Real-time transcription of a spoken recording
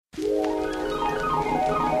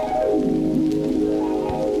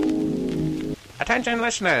Attention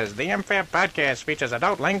listeners, the MFAB podcast features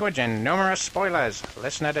adult language and numerous spoilers.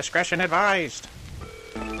 Listener discretion advised.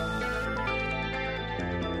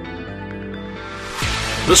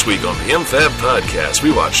 This week on the MFAB podcast,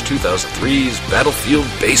 we watch 2003's Battlefield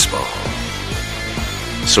Baseball.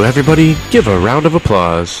 So everybody, give a round of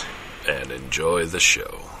applause. And enjoy the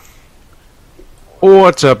show.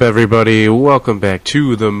 What's up, everybody? Welcome back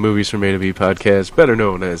to the Movies from A to B podcast, better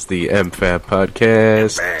known as the MFAB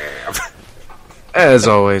podcast. As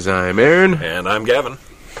always, I'm Aaron. And I'm Gavin.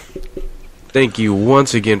 Thank you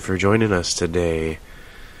once again for joining us today.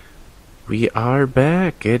 We are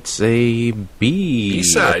back. It's a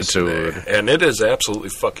B-side episode. today, and it is absolutely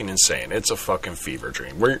fucking insane. It's a fucking fever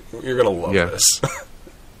dream. You're gonna love this.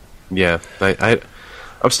 Yeah,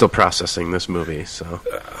 I'm still processing this movie, so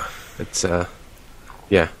it's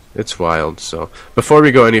it's wild. So before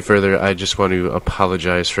we go any further, I just want to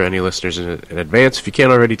apologize for any listeners in advance. If you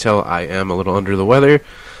can't already tell, I am a little under the weather,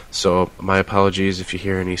 so my apologies if you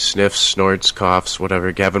hear any sniffs, snorts, coughs,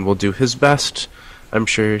 whatever. Gavin will do his best, I'm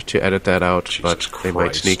sure, to edit that out, Jesus but Christ. They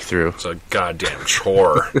might sneak through. It's a goddamn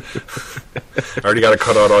chore. I already got to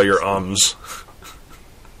cut out all your ums.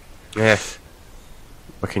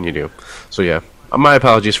 What can you do? So yeah, my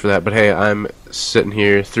apologies for that, but hey, I'm sitting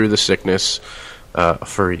here through the sickness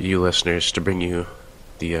for you listeners to bring you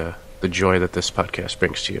the joy that this podcast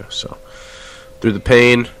brings to you. So through the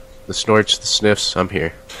pain, the snorts, the sniffs, I'm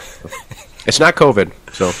here. It's not COVID,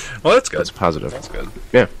 so Well, that's good. that's positive. That's good.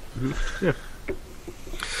 Yeah. Mm-hmm. Yeah.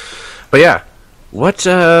 But yeah,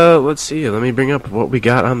 let's see, let me bring up what we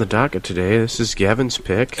got on the docket today. This is Gavin's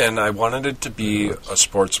pick. And I wanted it to be a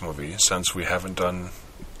sports movie, since we haven't done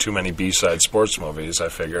too many B-side sports movies. I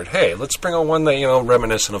figured, hey, let's bring on one that,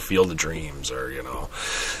 reminiscent of Field of Dreams, or,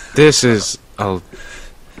 This is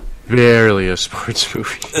barely a sports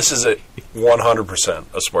movie. This is 100%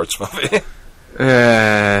 a sports movie.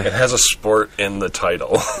 It has a sport in the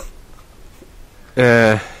title.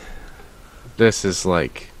 This is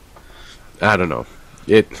like, I don't know.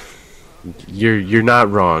 You're not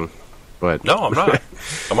wrong, but No, I'm not.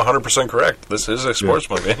 I'm 100% correct. This is a sports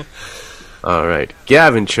movie. all right.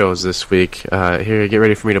 Gavin chose this week. Here, get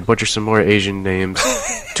ready for me to butcher some more Asian names.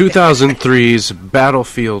 2003's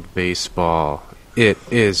Battlefield Baseball. It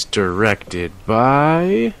is directed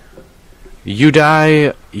by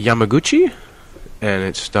Yudai Yamaguchi, and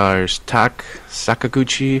it stars Tak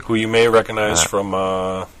Sakaguchi. Who you may recognize from,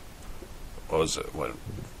 what was it? What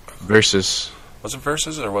Versus was it?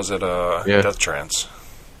 Versus, or was it Death Trance?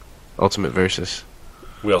 Ultimate Versus.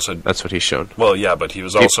 We also, That's what he's shown. well, yeah, but he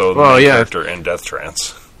was also the main character in Death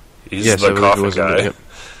Trance. He's the coffin guy.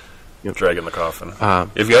 Yep. Dragging the coffin.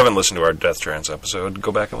 If you haven't listened to our Death Trance episode,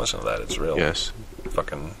 go back and listen to that. It's real. Yes.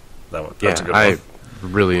 Fucking, that's a good I one.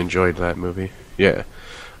 really enjoyed that movie. Yeah.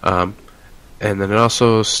 And then it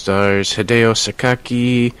also stars Hideo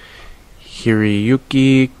Sakaki,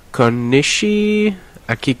 Hiroyuki Konishi,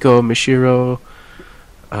 Akiko Mishiro.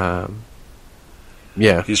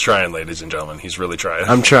 Yeah. He's trying, ladies and gentlemen. He's really trying.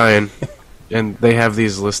 I'm trying. And they have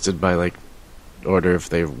these listed by, order if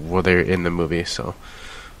they're in the movie, so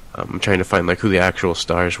I'm trying to find, who the actual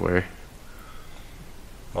stars were.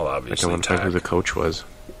 Well, I obviously, want to find who the coach was.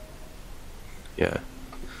 Yeah.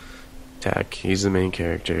 Tak, he's the main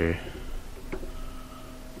character.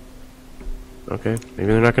 Okay, maybe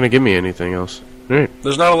they're not going to give me anything else. All right.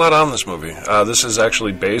 There's not a lot on this movie. This is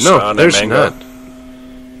actually based No, on a there's manga.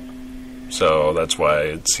 not. So that's why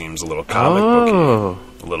it seems a little comic booky.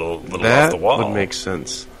 A little that off the wall. would make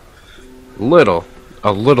sense. A little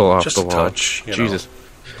off Just the a wall. touch. Jesus.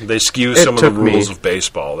 They skew It some of the took me- rules of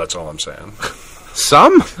baseball, that's all I'm saying.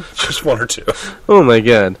 Some? Just one or two. Oh my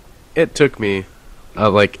god. It took me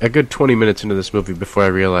a good 20 minutes into this movie before I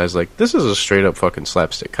realized, this is a straight up fucking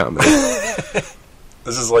slapstick comedy.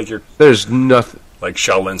 This is like your There's nothing. like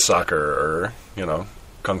Shaolin Soccer or,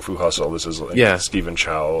 Kung Fu Hustle. This is like Stephen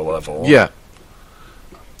Chow level. Yeah.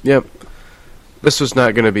 Yep. This was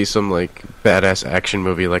not going to be some, badass action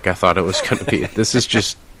movie like I thought it was going to be. This is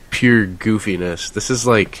just pure goofiness. This is,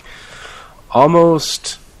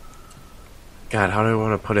 almost... God, how do I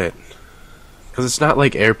want to put it? Because it's not,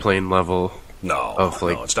 airplane level of,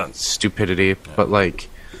 it's not. stupidity, but,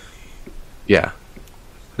 yeah.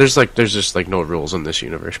 There's just, no rules in this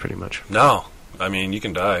universe, pretty much. No. I mean, you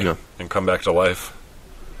can die and come back to life.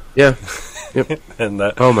 Yeah. Yep. And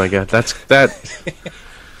that... Oh, my God. That...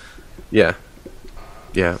 Yeah.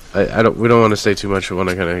 Yeah. I don't... We don't want to say too much. We want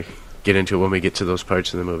to kind of get into it when we get to those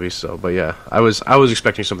parts in the movie, so... But, yeah. I was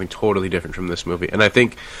expecting something totally different from this movie. And I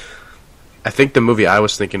think the movie I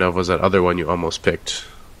was thinking of was that other one you almost picked.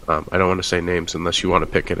 I don't want to say names unless you want to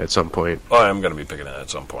pick it at some point. Oh, I'm going to be picking it at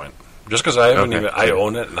some point. Just because I haven't Okay. I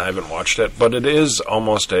own it and I haven't watched it, but it is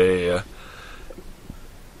almost a.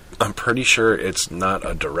 I'm pretty sure it's not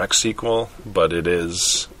a direct sequel, but it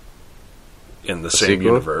is in the same sequel?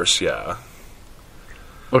 universe. Yeah,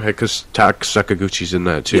 Okay, because Tak Sakaguchi's in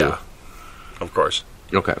that too. yeah, of course.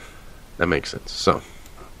 Okay, that makes sense. So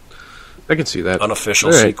I can see that. Unofficial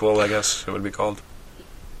All right. sequel, I guess it would be called.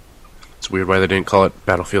 It's weird why they didn't call it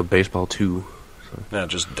Battlefield Baseball 2. Yeah,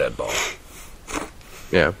 just Deadball.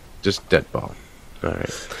 Yeah, just Dead Ball. All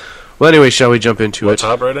right. Well, anyway, shall we jump into Let's it?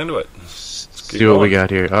 hop right into it. See what we got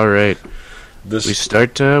here. All right. This, We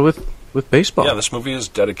start with baseball. yeah, this movie is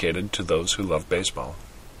dedicated to those who love baseball.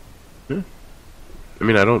 I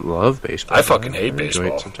mean, I don't love baseball. I fucking hate enjoy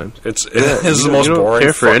baseball. it sometimes. It Yeah, is you the don't- most you don't boring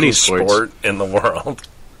care for fucking any sports. sport in the world.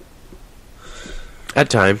 At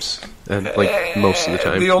times, and like most of the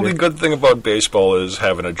time. The only Yeah. good thing about baseball is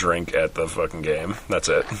having a drink at the fucking game. That's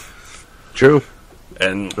it. True.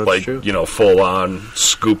 And That's true. full on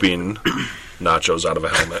scooping nachos out of a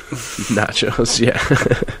helmet. Nachos,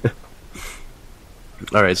 yeah.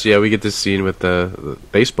 All right, so yeah, we get this scene with the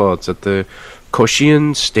baseball. It's at the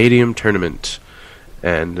Koshien Stadium tournament,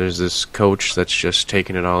 and there's this coach that's just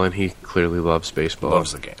taking it all in. He clearly loves baseball.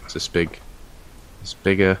 Loves the game. It's this big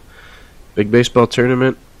baseball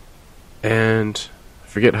tournament, and I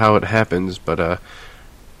forget how it happens, but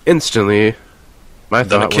instantly, my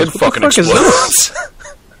Then a thought kid was, fucking what the fuck is this? explodes.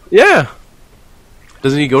 Yeah.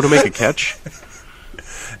 Doesn't he go to make a catch?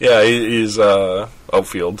 Yeah, he's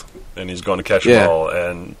outfield, and he's going to catch a Yeah. ball,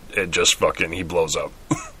 and it just fucking, he blows up.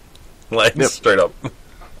 Like, Yep. straight up.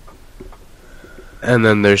 And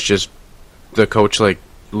then there's just the coach like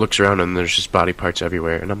looks around and there's just body parts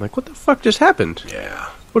everywhere, and I'm like, what the fuck just happened? Yeah.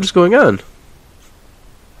 What is going on?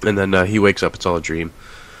 And then he wakes up. It's all a dream.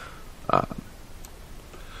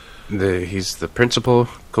 He's the principal,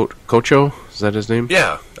 Kocho. Is that his name?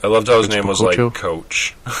 Yeah, I loved how his name was like Kocho?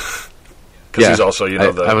 Coach. Because Yeah. he's also,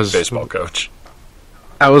 I was- baseball coach.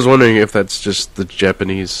 I was wondering if that's just the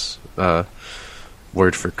Japanese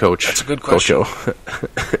word for coach. That's a good question.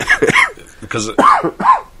 Kocho. Because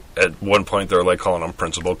at one point they're like calling him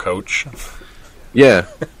Principal Coach. Yeah,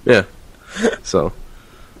 yeah. So,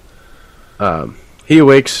 he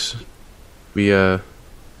awakes. We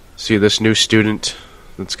see this new student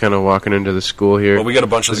that's kind of walking into the school here. Well, we got a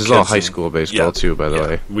bunch of This the is all kids high in- school baseball too, by the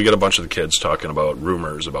way. We got a bunch of the kids talking about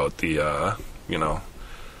rumors about the,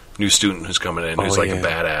 new student who's coming in who's Oh, like yeah. a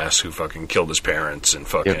badass who fucking killed his parents and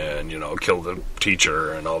fucking, killed the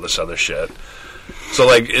teacher and all this other shit. So,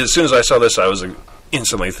 like, as soon as I saw this, I was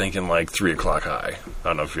instantly thinking, like, 3 O'Clock High. I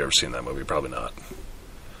don't know if you've ever seen that movie. Probably not.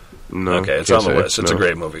 No, Okay, it's can't on the say. list. It's a No.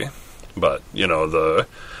 great movie. But, the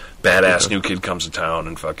badass new kid comes to town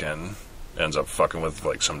and fucking ends up fucking with,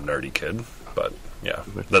 like, some nerdy kid. But, yeah,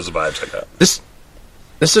 there's the vibes like that. This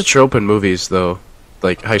is a trope in movies, though,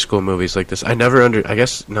 like high school movies like this. I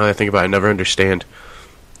guess now that I think about it, I never understand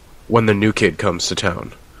when the new kid comes to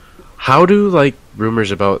town. How do, like, rumors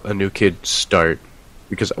about a new kid start?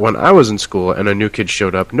 Because when I was in school and a new kid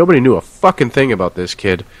showed up, nobody knew a fucking thing about this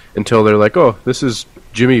kid until they're like, oh, this is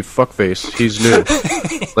Jimmy Fuckface. He's new.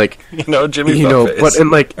 Like, Jimmy Fuckface. but in,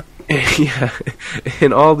 like, yeah,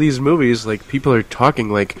 in all these movies, like, people are talking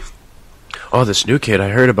like, oh, this new kid, I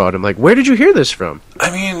heard about him. Like, where did you hear this from? I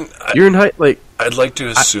mean, You're in high, like, I'd like to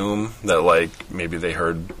assume that, like, maybe they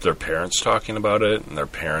heard their parents talking about it, and their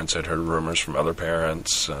parents had heard rumors from other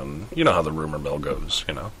parents. You know how the rumor mill goes,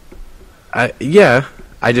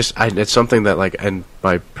 it's something that, like, in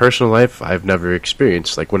my personal life, I've never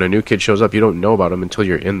experienced. Like, when a new kid shows up, you don't know about him until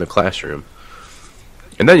you're in the classroom.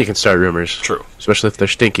 And then you can start rumors. True. Especially if they're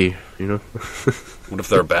stinky, What if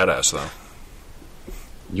they're a badass, though?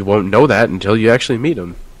 You won't know that until you actually meet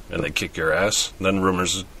them. And they kick your ass? Then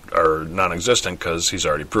rumors are non-existent because he's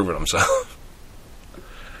already proven himself.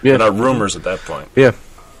 Yeah. They're not rumors at that point. Yeah.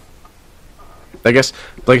 I guess,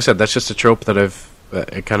 like I said, that's just a trope that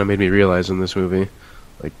it kind of made me realize in this movie.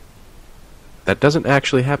 Like, that doesn't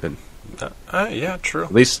actually happen. Yeah, true.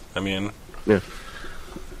 At least, I mean, yeah.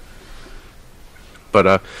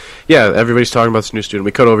 But, yeah, everybody's talking about this new student.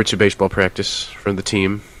 We cut over to baseball practice from the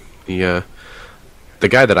team. The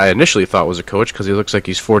guy that I initially thought was a coach, because he looks like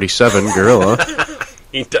he's 47, Gorilla.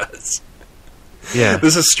 he does. Yeah.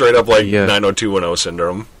 This is straight up like Yeah. 90210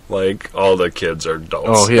 syndrome. Like, all the kids are adults.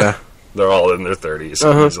 Oh, yeah. They're all in their 30s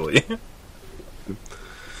Uh-huh. easily.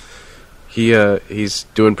 He's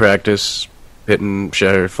doing practice, hitting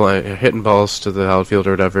balls to the outfield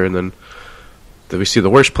or whatever, and then we see the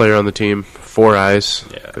worst player on the team, Four Eyes,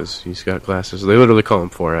 Yeah. because he's got glasses. They literally call him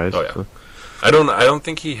Four Eyes. Oh, yeah. I don't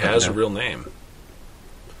think he has a real name.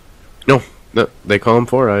 No, they call him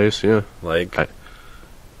Four Eyes. Yeah, Like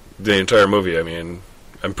the entire movie. I mean,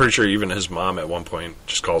 I'm pretty sure even his mom at one point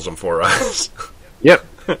just calls him Four Eyes. yep,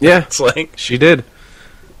 yeah. It's like, She did.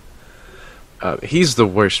 He's the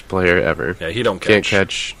worst player ever. yeah, he don't catch. Can't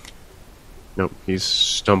catch. Nope, he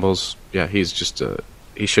stumbles. Yeah, he's just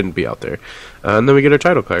he shouldn't be out there. And then we get our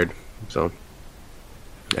title card. So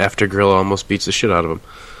after Grill almost beats the shit out of him,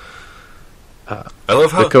 I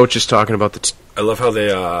love how the coach is talking about the. I love how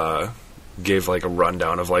they gave like a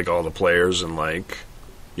rundown of like all the players and like,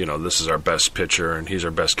 you know, this is our best pitcher and he's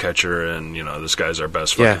our best catcher and, you know, this guy's our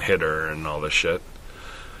best fucking Yeah. hitter and all this shit.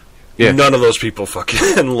 Yeah. None of those people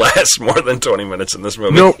fucking last more than 20 minutes in this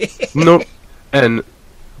movie. Nope. And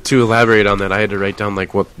to elaborate on that, I had to write down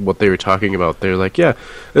like what they were talking about. They're like, yeah,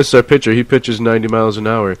 this is our pitcher. He pitches 90 miles an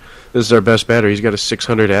hour. This is our best batter. He's got a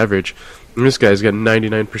 600 average. And this guy's got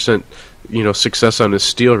 99%, you know, success on his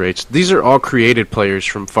steal rates. These are all created players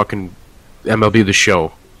from fucking MLB The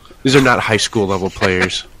Show. These are not high school level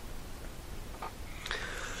players.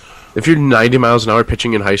 If you're 90 miles an hour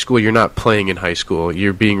pitching in high school, you're not playing in high school.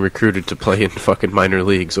 You're being recruited to play in fucking minor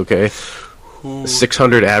leagues, okay?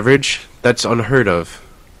 600 average? That's unheard of.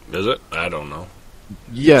 Is it? I don't know.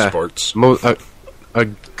 Yeah. Sports. A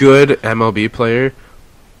good MLB player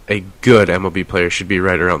should be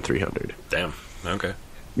right around 300. Damn. Okay.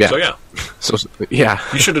 Yeah. So yeah, So, yeah.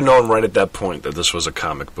 you should have known right at that point that this was a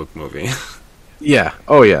comic book movie. Yeah.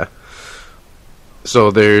 Oh, yeah. So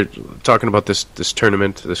they're talking about this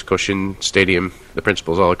tournament, this Koshin Stadium. The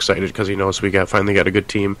principal's all excited because he knows we finally got a good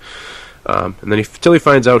team. And then till he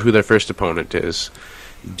finds out who their first opponent is.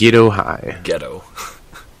 Ghetto High. Ghetto.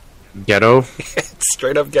 Ghetto?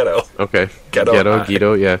 Straight up ghetto. Okay. Ghetto High.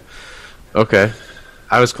 Ghetto, yeah. Okay.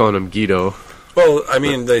 I was calling him Guido. Well, I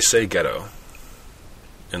mean, they say ghetto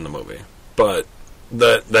in the movie, but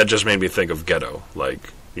that just made me think of ghetto, like,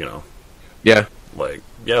 you know, Yeah. like,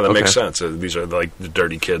 yeah, that makes sense. These are like the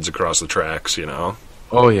dirty kids across the tracks, you know,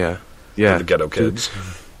 Oh, yeah. Yeah. the ghetto kids.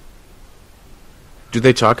 Do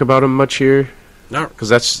they talk about him much here? Not Because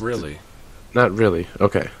that's really. not really.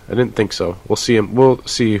 Okay. I didn't think so. We'll see him. We'll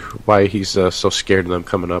see why he's so scared of them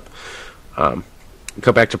coming up.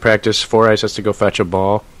 Come back to practice. Four Eyes has to go fetch a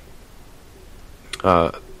ball.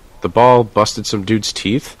 The ball busted some dude's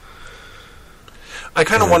teeth. I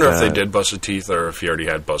kind of wonder if they did busted teeth or if he already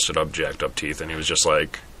had busted up, jacked up teeth, and he was just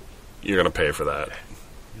like, "You're gonna pay for that."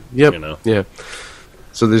 Yep. You know? Yeah.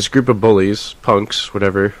 So this group of bullies, punks,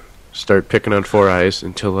 whatever, start picking on Four Eyes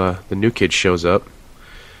until the new kid shows up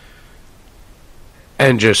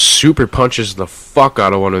and just super punches the fuck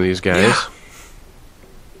out of one of these guys. Yeah.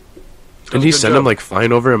 Didn't he send him like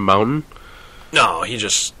flying over a mountain? No, he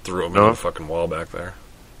just threw him No? into a fucking wall back there.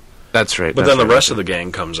 That's right. But then the rest of the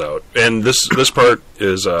gang comes out, and this part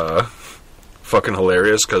is fucking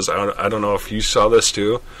hilarious because I don't know if you saw this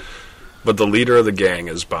too, but the leader of the gang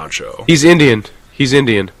is Bancho. He's Indian. He's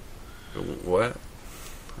Indian. What?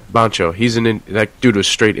 Bancho. That dude was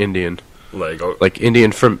straight Indian. Like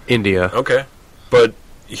Indian from India. okay, but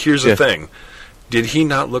here's the Yeah. thing: did he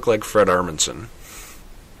not look like Fred Armisen?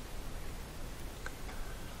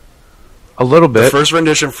 A little The bit. first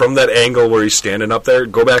rendition from that angle where he's standing up there,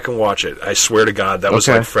 go back and watch it. I swear to God, that was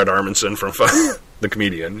Okay. like Fred Armisen from the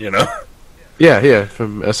comedian. You know, Yeah,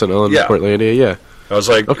 from SNL in Yeah. Portland. Yeah. I was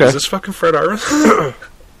like, Okay. is this fucking Fred Armisen?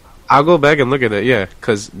 I'll go back and look at it, yeah,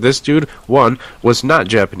 because this dude, one, was not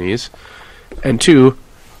Japanese, and two,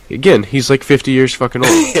 again, he's like 50 years fucking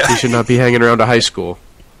old. Yeah. He should not be hanging around a high school,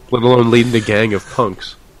 let alone leading the gang of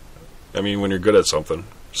punks. I mean, when you're good at something,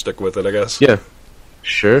 stick with it, I guess. Yeah,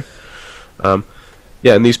 sure.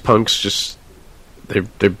 Yeah, and these punks just,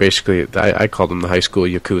 they're basically, I call them the high school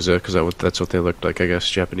Yakuza, because that's what they looked like, I guess,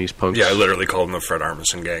 Japanese punks. Yeah, I literally called them the Fred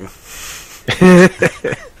Armisen gang.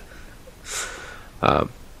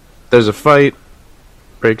 There's a fight,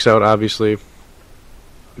 breaks out, obviously.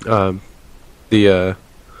 They go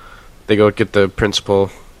get the principal.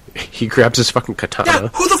 He grabs his fucking katana. Yeah,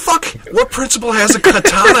 who the fuck? What principal has a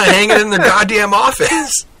katana hanging in their goddamn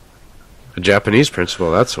office? A Japanese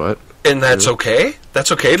principal, that's what. And that's okay?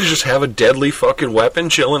 That's okay to just have a deadly fucking weapon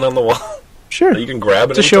chilling on the wall? Sure. You can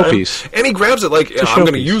grab it It's a anytime? showpiece. And he grabs it like, a I'm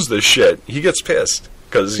going to showpiece. use this shit. He gets pissed.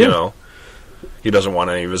 Because, you Yeah. know, he doesn't want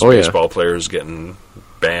any of his Oh, yeah. baseball players getting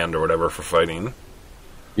banned or whatever for fighting.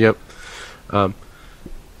 Yep.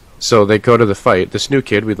 So they go to the fight. This new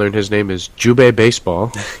kid, we learned his name is Jubei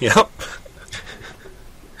Baseball. Yep.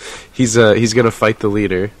 He's gonna fight the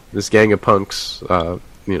leader. This gang of punks,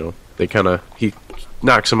 he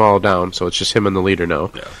knocks them all down, so it's just him and the leader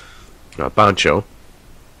now. Yeah. Bancho.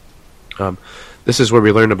 This is where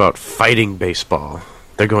we learn about fighting baseball.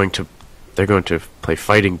 They're they're going to play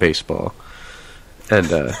fighting baseball. And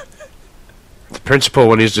the principal,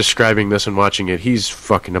 when he's describing this and watching it, he's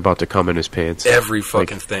fucking about to come in his pants. Every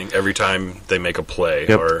fucking thing. Every time they make a play,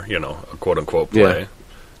 Yep. or, a quote-unquote play. Yeah.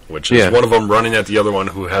 Which is Yeah. one of them running at the other one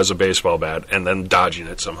who has a baseball bat and then dodging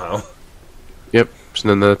it somehow. Yep. So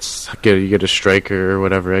then you get a striker or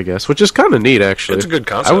whatever, I guess, which is kind of neat, actually. It's a good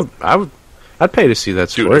concept. I'd pay to see that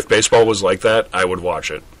Dude, sport. if baseball was like that, I would watch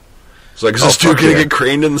it. It's like, is this dude fuck gonna yeah. get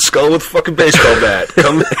craned in the skull with a fucking baseball bat?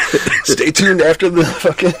 Come, stay tuned after the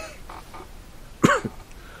fucking...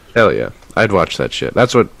 Hell yeah, I'd watch that shit.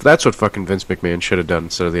 That's what fucking Vince McMahon should have done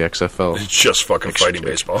instead of the XFL. It's just fucking fighting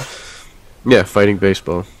baseball. Yeah, fighting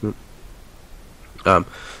baseball. So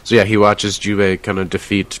yeah, he watches Jubei kind of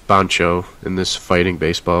defeat Bancho in this fighting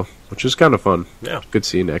baseball, which is kind of fun. Yeah. Good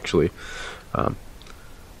scene, actually. And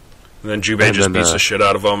then Jubei just then, beats the shit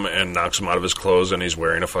out of him and knocks him out of his clothes, and he's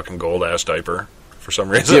wearing a fucking gold-ass diaper for some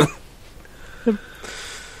reason. Yep.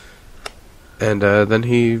 And then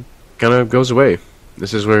he kind of goes away.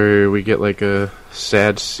 This is where we get like a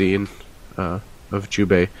sad scene of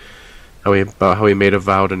Jubei, about how he made a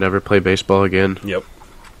vow to never play baseball again. Yep.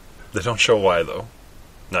 They don't show why, though.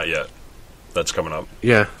 Not yet. That's coming up.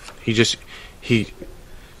 Yeah, he just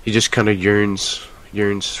kind of yearns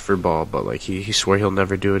for ball, but like he swore he'll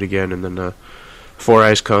never do it again. And then Four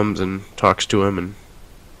Eyes comes and talks to him and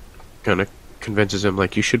kind of convinces him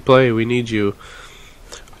like, you should play. We need you.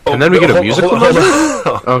 And then we get a musical hold number.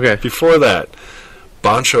 on. Okay. Before that,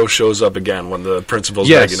 Bancho shows up again when the principal's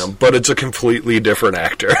Yes. begging him, but it's a completely different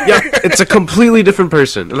actor. Yeah, it's a completely different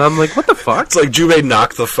person, and I'm like, what the fuck? It's like Jubei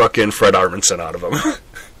knocked the fucking Fred Armisen out of him.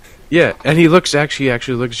 Yeah, and he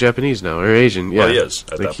actually looks Japanese now, or Asian. Yeah, Well, he is,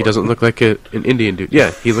 at that Like he point. doesn't look like an Indian dude.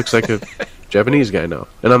 Yeah, he looks like a Japanese guy now,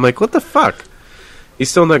 and I'm like, what the fuck? He's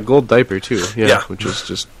still in that gold diaper too. Yeah. Which is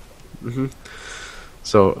just.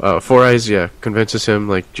 So Four Eyes, convinces him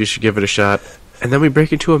like you should give it a shot, and then we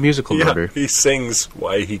break into a musical number. He sings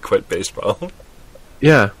why he quit baseball.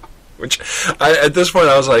 Yeah, Which, at this point,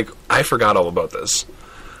 I was like, I forgot all about this.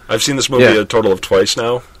 I've seen this movie Yeah. a total of twice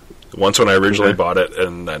now. Once when I originally Okay. bought it,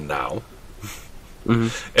 and then now.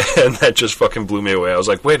 Mm-hmm. And that just fucking blew me away. I was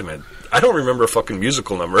like, wait a minute. I don't remember a fucking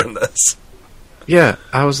musical number in this. yeah.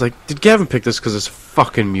 I was like, did Gavin pick this because it's a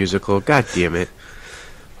fucking musical? God damn it!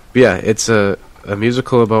 But yeah, it's a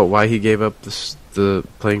musical about why he gave up the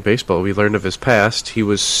playing baseball. We learned of his past. He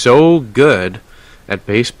was so good at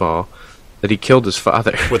baseball that he killed his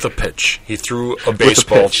father. With a pitch. He threw a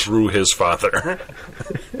baseball pitch. through his father.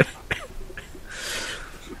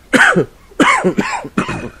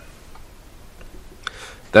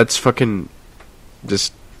 That's fucking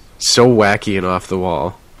just so wacky and off the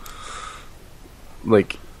wall.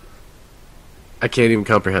 Like, I can't even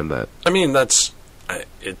comprehend that. I mean, it's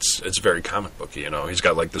very comic booky, He's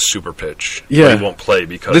got, like, the super pitch. Yeah. But he won't play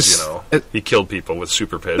because, This- he killed people with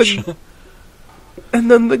super pitch. And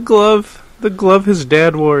then the glove his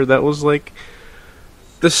dad wore, that was like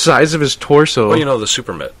the size of his torso. Well, the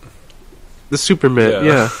super mitt. The super mitt, Yeah.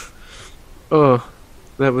 yeah. Oh,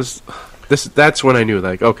 that was that's when I knew,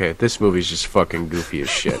 like, okay, this movie's just fucking goofy as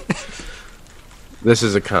shit. This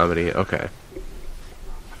is a comedy, okay.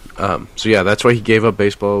 So yeah, that's why he gave up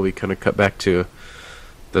baseball. We kind of cut back to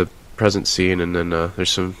the present scene, and then there's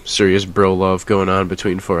some serious bro love going on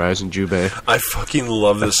between Four Eyes and Jubei. I fucking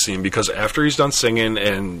love this scene because after he's done singing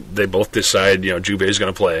and they both decide, Jubei's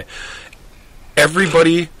going to play,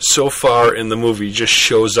 everybody so far in the movie just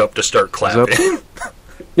shows up to start clapping.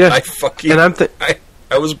 Yeah, I fucking... and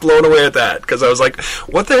I was blown away at that because I was like,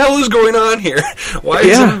 what the hell is going on here? Why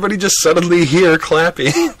is Yeah. everybody just suddenly here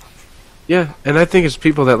clapping? yeah, and I think it's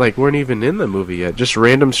people that like weren't even in the movie yet. Just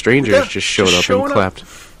random strangers Yeah, just showed just up showing and up. clapped.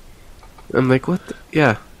 I'm like, what?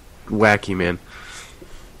 Yeah, wacky, man.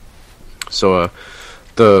 So,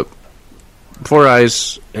 the Four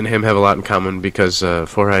Eyes and him have a lot in common because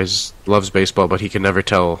Four Eyes loves baseball, but he can never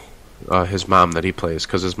tell his mom that he plays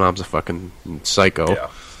because his mom's a fucking psycho Yeah.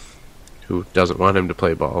 who doesn't want him to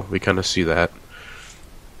play ball. We kind of see that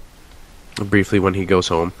briefly when he goes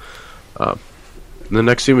home. The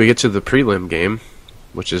next scene, we get to the prelim game,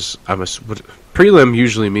 which is prelim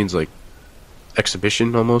usually means like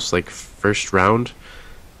exhibition, almost like first round,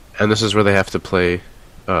 and this is where they have to play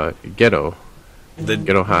Ghetto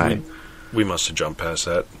High. We must have jumped past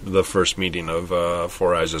that. The first meeting of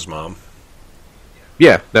Four Eyes' mom.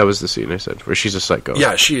 Yeah, that was the scene I said where she's a psycho.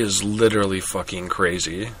 Yeah, she is literally fucking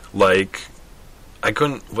crazy. Like, I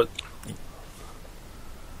couldn't... What?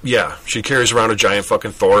 Yeah, she carries around a giant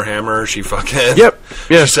fucking Thor hammer. She fucking... Yep.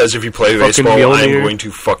 Yeah. She says if you play Fucking baseball, I'm Mjolnir. going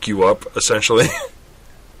to fuck you up, essentially.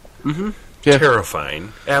 Yeah.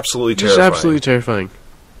 Terrifying. Absolutely Just terrifying. absolutely terrifying.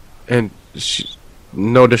 And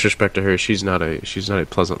no disrespect to her, she's not a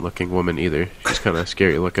pleasant looking woman either. She's kind of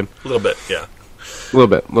scary looking. A little bit, yeah. A little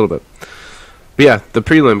bit. But yeah, the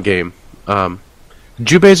prelim game.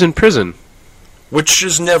 Jubei's in prison. Which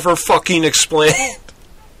is never fucking explained.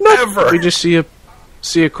 Never. We just see a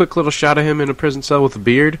quick little shot of him in a prison cell with a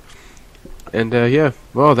beard. And, yeah,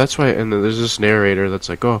 well, that's why, and then there's this narrator that's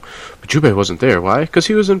like, oh, but Jubei wasn't there. Why? Because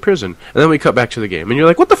he was in prison. And then we cut back to the game, and you're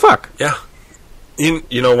like, what the fuck? Yeah.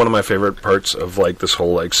 You know, one of my favorite parts of, like, this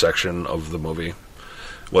whole, like, section of the movie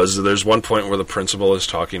was there's one point where the principal is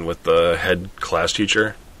talking with the head class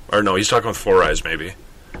teacher. Or, no, he's talking with Four Eyes, maybe.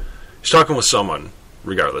 He's talking with someone,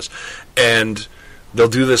 regardless. And they'll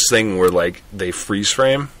do this thing where, like, they freeze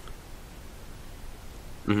frame.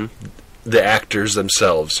 Mm-hmm. The actors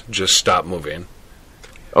themselves just stop moving.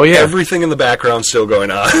 Oh, yeah. Everything in the background's still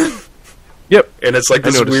going on. Yep. And it's like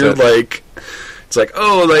this weird, that. like... It's like,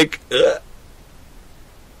 oh, like...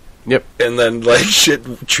 Yep. And then, like,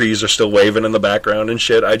 shit, trees are still waving in the background and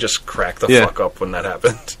shit. I just crack the fuck up when that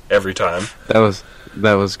happened. Every time. That was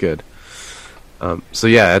good. So,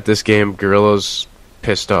 yeah, at this game, Gorilla's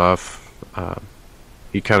pissed off.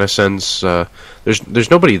 He kind of sends...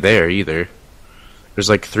 There's nobody there, either. There's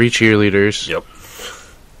like 3 cheerleaders. Yep.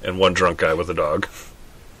 And one drunk guy with a dog.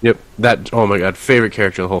 Yep. That, oh my god, favorite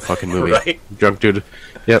character of the whole fucking movie. Right? Drunk dude.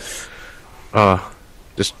 Yep.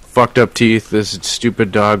 Just fucked up teeth, this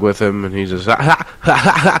stupid dog with him, and he just,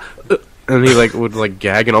 and he like would like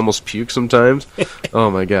gag and almost puke sometimes. Oh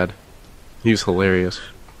my god. He was hilarious.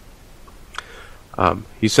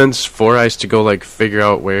 He sends Four Eyes to go like figure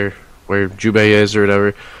out where Jubei is or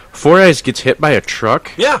whatever. Four Eyes gets hit by a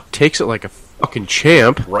truck. Yeah. Takes it like a fucking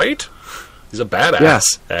champ. Right? He's a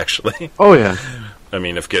badass, actually. Oh yeah. I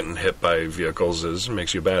mean, if getting hit by vehicles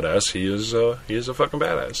makes you badass, he is a fucking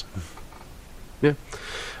badass. Yeah.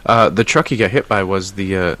 The truck he got hit by was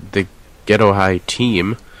the Ghetto High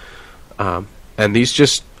team. And these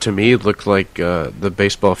just, to me, looked like the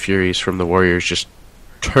baseball Furies from the Warriors just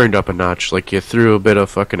turned up a notch. Like, you threw a bit of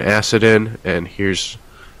fucking acid in, and here's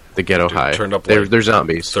the Ghetto High. Turned up they're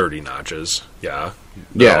zombies. 30 notches. Yeah.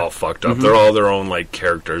 They're all fucked up. Mm-hmm. They're all their own, like,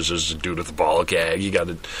 characters. There's a dude with a ball gag. You got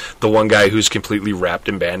the one guy who's completely wrapped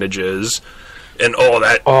in bandages. And,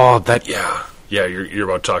 that... Yeah. Yeah, you're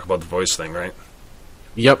about to talk about the voice thing, right?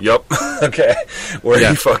 Yep. Okay. Where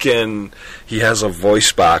he has a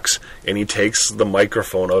voice box, and he takes the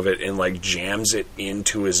microphone of it and, like, jams it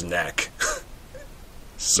into his neck.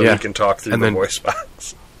 So he can talk through the voice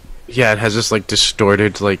box. Yeah, it has this, like,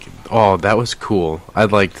 distorted, like... Oh, that was cool. I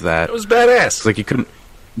liked that. It was badass. Like, you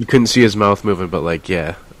couldn't see his mouth moving, but, like,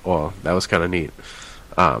 yeah. Oh, that was kind of neat.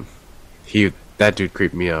 That dude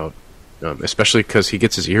creeped me out. Especially because he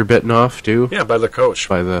gets his ear bitten off, too. Yeah, by the coach.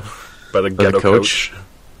 By the ghetto coach.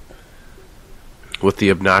 With the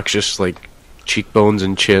obnoxious, like, cheekbones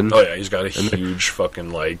and chin. Oh, yeah, he's got a huge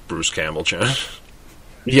fucking, like, Bruce Campbell chin.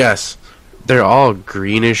 Yes. They're all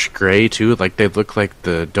greenish gray, too. Like, they look like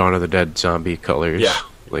the Dawn of the Dead zombie colors. Yeah.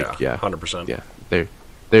 Like, yeah. 100%. Yeah.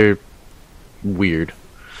 They're weird.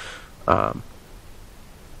 So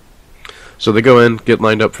they go in, get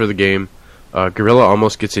lined up for the game. Gorilla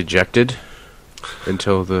almost gets ejected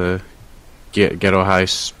until the Ghetto High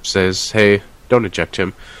says, hey, don't eject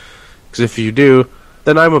him. Because if you do,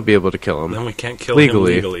 then I won't be able to kill him. Then we can't kill him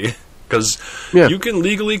legally. Because you can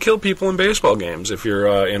legally kill people in baseball games if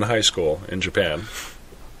you're in high school in Japan. Yep.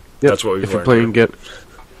 That's what we've learned. If you're playing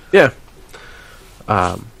Yeah.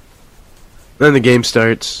 Then the game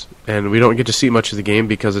starts, and we don't get to see much of the game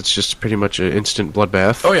because it's just pretty much an instant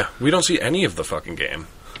bloodbath. Oh, yeah. We don't see any of the fucking game.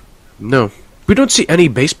 No. We don't see any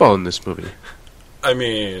baseball in this movie. I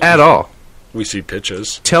mean... At all. We see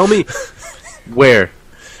pitches. Tell me where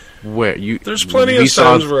you... There's plenty of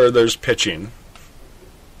times where there's pitching.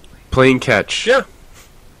 Playing catch. Yeah.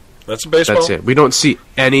 That's baseball. That's it. We don't see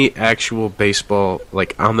any actual baseball,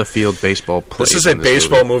 like, on-the-field baseball plays. This is a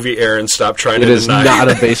baseball movie, Aaron. Stop trying to deny it. It is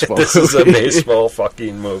not a baseball This is a baseball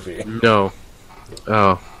fucking movie. No.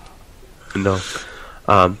 Oh. No.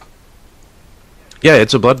 Yeah,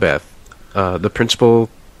 it's a bloodbath. The principal,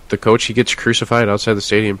 the coach, he gets crucified outside the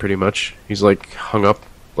stadium pretty much. He's, like, hung up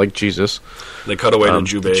like Jesus. They cut away to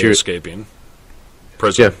Jubei escaping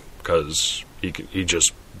prison because he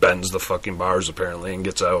just bends the fucking bars apparently and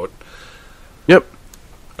gets out. Yep.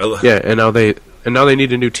 And now they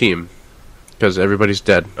need a new team because everybody's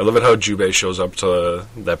dead. I love it how Jubei shows up to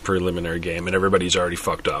that preliminary game and everybody's already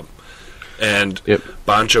fucked up. And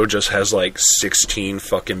Bancho just has like 16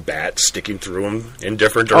 fucking bats sticking through him in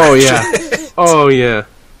different directions. Oh yeah.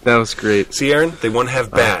 That was great. See, Aaron, they wouldn't have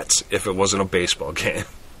bats if it wasn't a baseball game.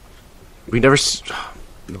 We never.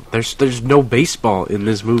 There's no baseball in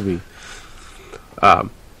this movie.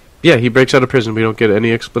 Yeah, he breaks out of prison. We don't get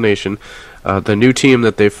any explanation. The new team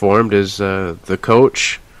that they formed is the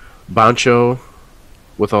coach, Bancho,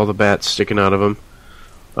 with all the bats sticking out of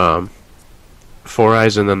him, Four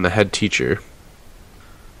Eyes, and then the head teacher.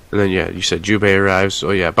 And then, yeah, you said Jubei arrives.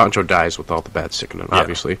 Oh, yeah, Bancho dies with all the bats sticking out,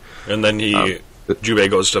 obviously. And then Jubei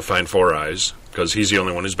goes to find Four Eyes, because he's the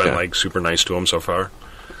only one who's been, like, super nice to him so far.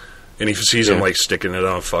 And he sees him, like, sticking it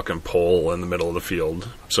on a fucking pole in the middle of the field.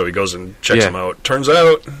 So he goes and checks him out. Turns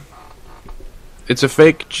out... it's a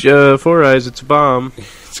fake Four Eyes. It's a bomb.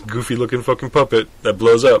 It's a goofy-looking fucking puppet that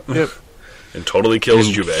blows up. Yep. And totally kills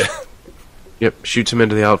Jubei. Yep, shoots him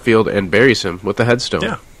into the outfield and buries him with the headstone.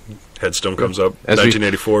 Yeah. Headstone comes up,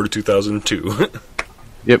 1984 to 2002.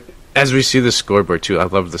 Yep. As we see the scoreboard, too. I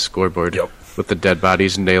love the scoreboard. Yep. With the dead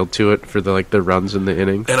bodies nailed to it for the runs in the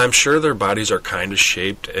inning. And I'm sure their bodies are kind of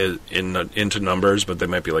shaped into numbers, but they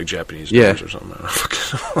might be like Japanese numbers or something. I don't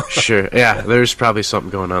fucking know. Sure. Yeah, there's probably something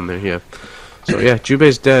going on there, yeah. So, yeah,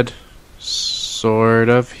 Jubei's dead. Sort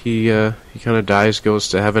of. He kind of dies, goes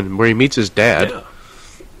to heaven, where he meets his dad. Yeah.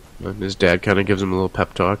 And his dad kind of gives him a little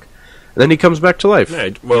pep talk. And then he comes back to life. Yeah,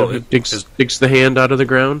 well, he digs the hand out of the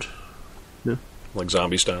ground. Yeah. Like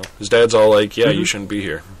zombie style. His dad's all like, yeah, you shouldn't be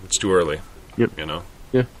here. It's too early. Yep. You know?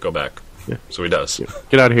 Yeah. Go back. Yeah. So he does. Yeah.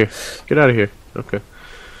 Get out of here. Get out of here. Okay.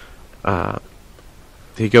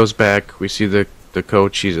 He goes back. We see the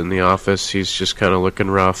coach. He's in the office. He's just kind of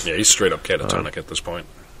looking rough. Yeah, he's straight up catatonic at this point.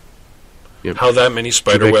 Yep. How that many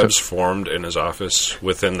spider webs formed in his office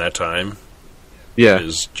within that time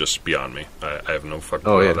is just beyond me. I have no fucking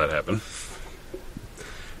clue how that happened.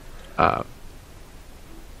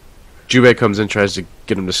 Jubei comes in, tries to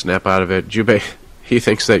get him to snap out of it. Jubei, he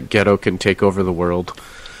thinks that Geto can take over the world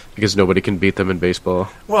because nobody can beat them in baseball.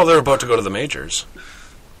 Well, they're about to go to the majors.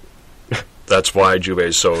 That's why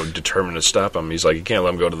Jubei's so determined to stop him. He's like, you can't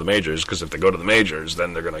let them go to the majors, because if they go to the majors,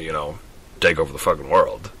 then they're going to, take over the fucking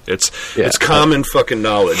world. It's common fucking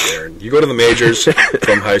knowledge, Aaron. You go to the majors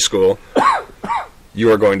from high school,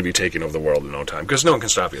 you are going to be taking over the world in no time, because no one can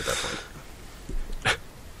stop you at that point.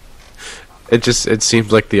 It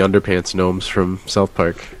seems like the underpants gnomes from South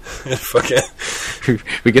Park. Fucking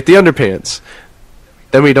we get the underpants,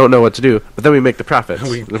 then we don't know what to do, but then we make the profits.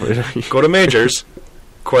 We go to majors,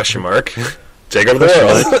 question mark, take over the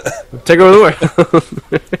world. Take over the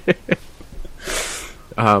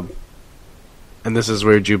world. And this is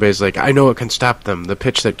where Jubei's like, I know it can stop them. The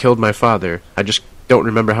pitch that killed my father. I just don't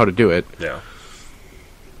remember how to do it. Yeah.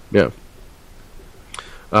 Yeah.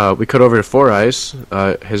 We cut over to Four Eyes.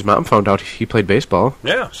 His mom found out he played baseball.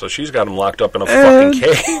 Yeah, so she's got him locked up in a fucking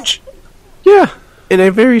cage. Yeah, in a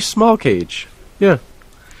very small cage. Yeah.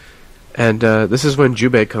 And this is when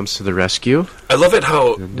Jubei comes to the rescue. I love it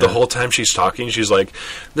how the whole time she's talking, she's like,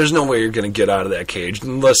 there's no way you're going to get out of that cage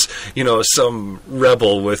unless, some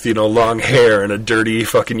rebel with, long hair and a dirty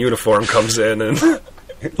fucking uniform comes in and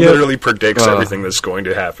literally predicts everything that's going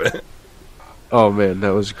to happen. Oh, man,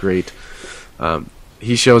 that was great.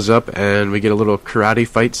 He shows up, and we get a little karate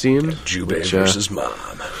fight scene. Jubei versus Mom.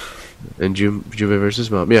 And Jubei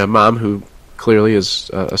versus Mom. Yeah, Mom, who clearly is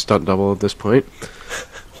a stunt double at this point.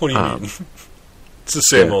 What do you mean? It's the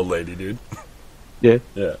same old lady, dude. Yeah?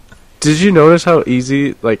 Yeah. Did you notice how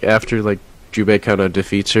easy, after, Jubei kind of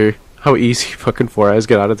defeats her, how easy fucking Four Eyes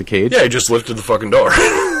get out of the cage? Yeah, he just lifted the fucking door.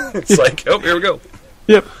 It's like, oh, here we go.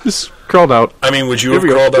 Yep, just crawled out. I mean, would you have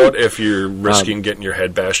crawled out if you're risking getting your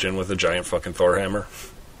head bashed in with a giant fucking Thor hammer?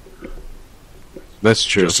 That's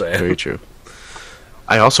true. Just saying. Very true.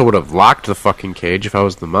 I also would have locked the fucking cage if I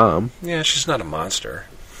was the mom. Yeah, she's not a monster.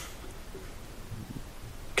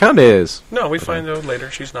 Kinda is. No, we find out later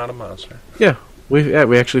she's not a monster. Yeah, we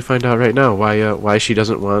actually find out right now why she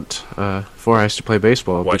doesn't want Four Eyes to play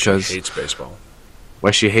baseball. Why she hates baseball. Why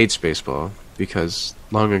she hates baseball. Because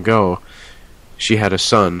long ago, she had a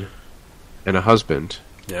son and a husband.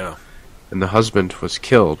 Yeah. And the husband was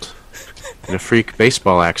killed in a freak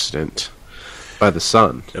baseball accident by the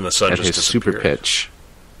son. And the son at just his super pitch.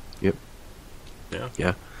 Yep. Yeah.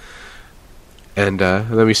 Yeah. And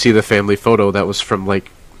then we see the family photo that was from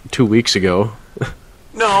 2 weeks ago.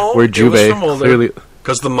 No, where Jubei clearly,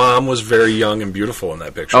 because the mom was very young and beautiful in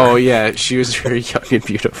that picture. Oh yeah, she was very young and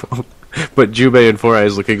beautiful. But Jubei and Four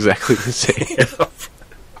Eyes look exactly the same.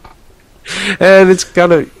 And it's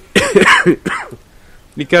kind of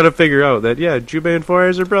you gotta figure out that Jubei and Four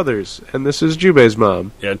Eyes are brothers, and this is Jubei's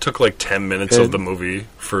mom. Yeah, it took 10 minutes of the movie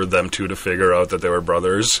for them two to figure out that they were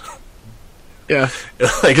brothers. Yeah.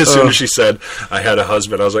 As soon as she said, I had a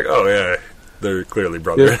husband, I was like, oh yeah, they're clearly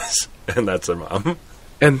brothers. Yeah. And that's their mom.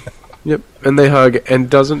 And Yep, and they hug, and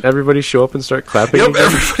doesn't everybody show up and start clapping? Yep, again?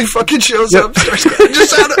 everybody fucking shows up, starts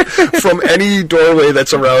just out of, from any doorway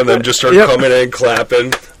that's around them, just start coming in,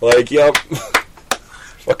 clapping. Like, yep.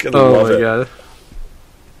 Fucking love it. Oh my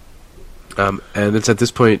god. And it's at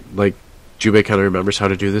this point, like, Jubei kind of remembers how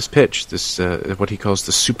to do this pitch, this what he calls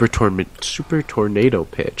the super tornado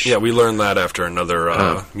pitch. Yeah, we learned that after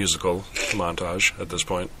another musical montage at this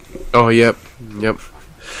point. Oh, yep.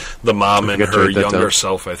 The mom and her younger down.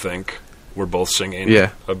 self, I think, were both singing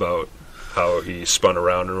about how he spun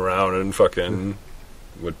around and around and fucking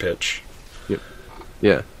would pitch. Yep.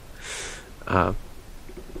 Yeah.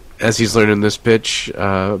 As he's learning this pitch,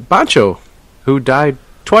 Bancho, who died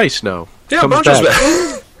twice now, comes Bancho's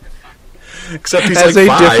back. Except he's as like a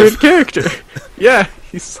 5. different character. Yeah,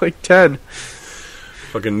 he's like 10.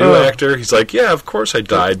 Fucking new actor. He's like, yeah, of course I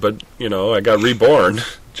died, but, you know, I got reborn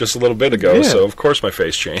just a little bit ago, so of course my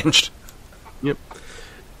face changed. Yep.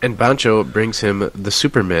 And Bancho brings him the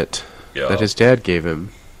super mitt that his dad gave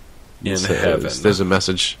him. In heaven. There's a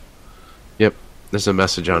message. Yep. There's a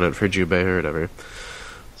message on it for Jubei or whatever.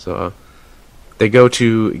 So, they go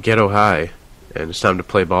to Ghetto High, and it's time to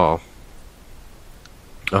play ball.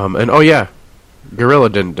 And Gorilla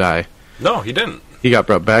didn't die. No, he didn't. He got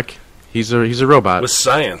brought back. He's a robot. With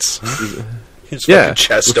science. His fucking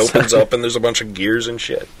chest opens up and there's a bunch of gears and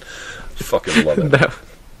shit. Fucking love it.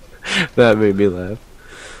 that made me laugh.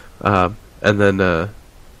 And then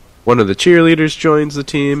one of the cheerleaders joins the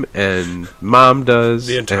team, and Mom does.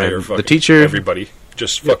 The entire and fucking... The teacher... Everybody.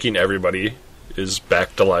 Just fucking everybody is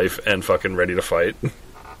back to life and fucking ready to fight.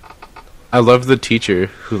 I love the teacher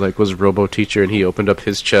who like was Robo Teacher, and he opened up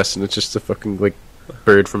his chest, and it's just a fucking like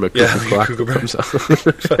bird from a cuckoo clock that comes out.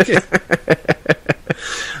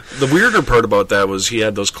 The weirder part about that was he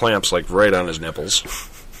had those clamps like right on his nipples.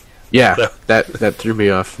 Yeah, that threw me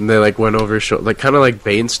off. And they like went over his shoulder, like kind of like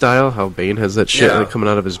Bane style. How Bane has that shit like coming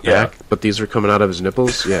out of his back, but these were coming out of his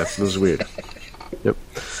nipples. Yeah, it was weird. Yep,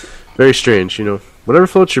 very strange. You know, whatever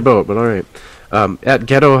floats your boat, but all right. At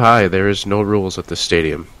Ghetto High, there is no rules at this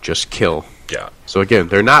stadium. Just kill. Yeah. So again,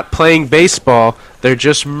 they're not playing baseball. They're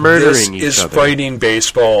just murdering each other. This is fighting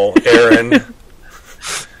baseball, Aaron.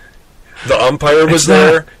 The umpire was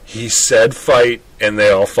there. He said fight, and they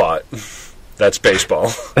all fought. That's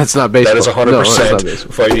baseball. That's not baseball. That is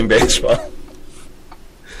 100% fighting baseball.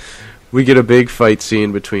 We get a big fight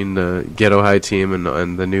scene between the Ghetto High team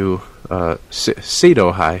and the new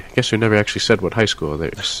Sato High. I guess we never actually said what high school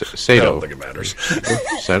they're. Sato. I don't think it matters.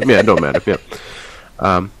 Yeah, it don't matter.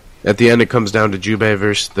 Yeah. At the end, it comes down to Jubei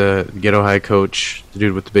versus the Ghetto High coach, the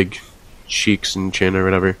dude with the big cheeks and chin or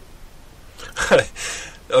whatever.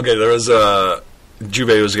 Okay, there was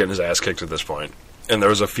Jubei was getting his ass kicked at this point, and there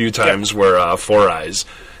was a few times where Four Eyes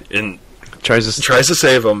tries to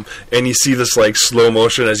save him, and you see this like slow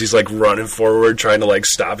motion as he's like running forward trying to like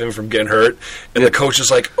stop him from getting hurt, and the coach is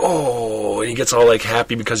like, oh, and he gets all like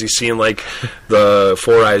happy because he's seeing like the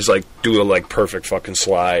Four Eyes like do a like perfect fucking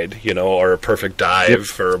slide, you know, or a perfect dive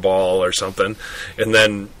for a ball or something, and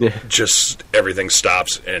then just everything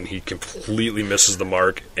stops and he completely misses the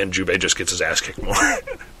mark, and Jubei just gets his ass kicked more.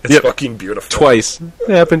 It's fucking beautiful. Twice. It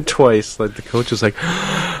happened twice. Like the coach is like,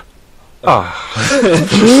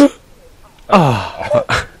 oh.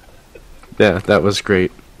 Oh, yeah, that was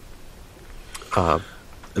great. And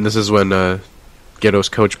this is when Ghetto's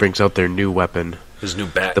coach brings out their new weapon, his new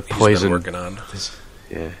bat. The poison he's been working on.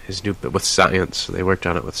 His new with science. They worked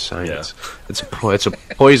on it with science. Yeah. It's a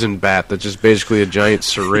poison bat that's just basically a giant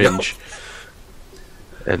syringe,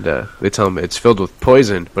 and they tell him it's filled with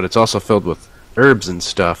poison, but it's also filled with herbs and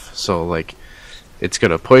stuff. So like, it's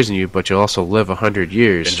gonna poison you, but you'll also live 100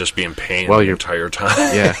 years and just be in pain while the entire time.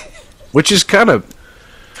 Yeah. Which is kind of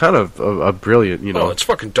a brilliant, you know. Oh, it's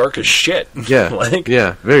fucking dark as shit. Yeah, like,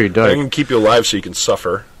 yeah, very dark. I can keep you alive so you can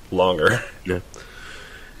suffer longer. Yeah.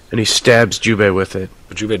 And he stabs Jubei with it.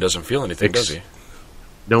 But Jubei doesn't feel anything, does he?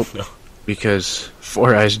 Nope. No. Because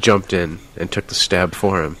Four Eyes jumped in and took the stab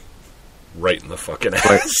for him. Right in the fucking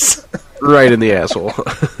ass. Right in the asshole.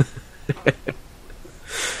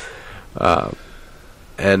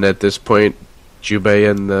 And at this point,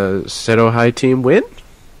 Jubei and the Seto High team win?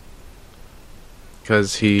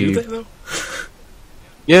 Because he... Do they, though?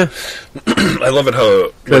 Yeah. I love it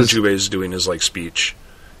how when Jubei's doing his, like, speech,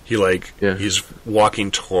 he, like, he's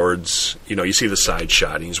walking towards, you know, you see the side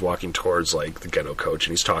shot, and he's walking towards, like, the Ghetto coach,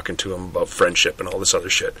 and he's talking to him about friendship and all this other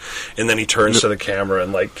shit. And then he turns to the camera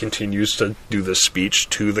and, like, continues to do the speech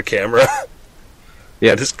to the camera.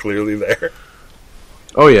 Yeah. It is clearly there.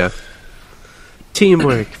 Oh, yeah.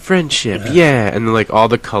 Teamwork, friendship, yeah. And then, like, all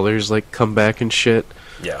the colors, like, come back and shit.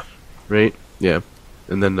 Yeah. Right? Yeah.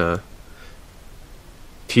 And then,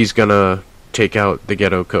 he's gonna take out the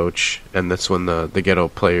ghetto coach, and that's when the ghetto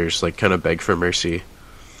players like kind of beg for mercy.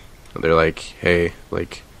 And they're like, hey,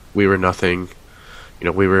 like, we were nothing,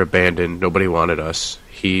 we were abandoned, nobody wanted us,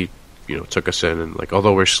 he took us in, and like,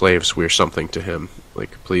 although we're slaves, we're something to him,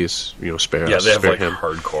 like, please spare us. Yeah, they have spare like him.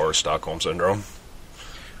 hardcore Stockholm syndrome.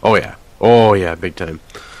 Oh yeah, big time.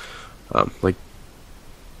 Like,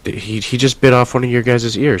 he just bit off one of your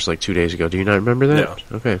guys' ears like 2 days ago. Do you not remember that?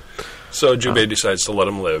 Yeah. Okay. So Jubei decides to let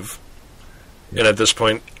him live. And at this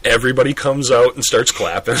point, everybody comes out and starts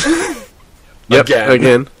clapping. Yep,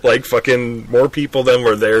 again. Like, fucking more people than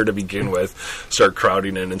were there to begin with start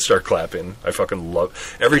crowding in and start clapping. I fucking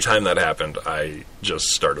love... Every time that happened, I just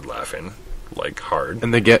started laughing. Like, hard.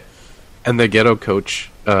 And the ghetto coach,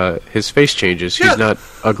 his face changes. Yeah. He's not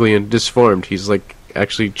ugly and disformed. He's, like,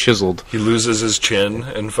 actually chiseled. He loses his chin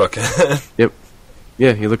and fucking... Yep.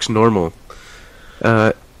 Yeah, he looks normal.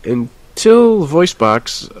 Until voice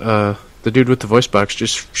box, the dude with the voice box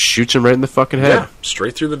just shoots him right in the fucking head. Yeah,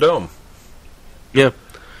 straight through the dome. Yeah.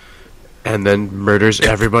 And then murders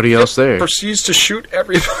everybody else there. Proceeds to shoot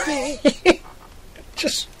everybody.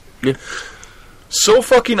 Just... Yeah. So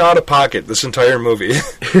fucking out of pocket, this entire movie.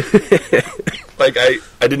 Like,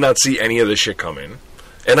 I did not see any of this shit coming.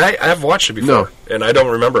 And I've watched it before. No. And I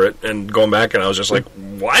don't remember it. And going back, and I was just like,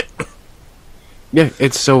 what? Yeah,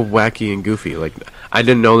 it's so wacky and goofy. Like, I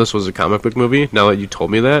didn't know this was a comic book movie. Now that you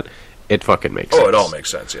told me that, it fucking makes sense. Oh, it all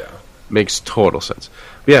makes sense, yeah. Makes total sense.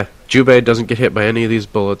 But yeah, Jubei doesn't get hit by any of these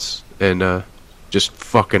bullets, and just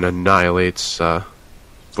fucking annihilates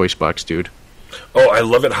voice box dude. Oh, I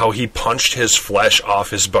love it how he punched his flesh off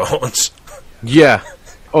his bones. Yeah.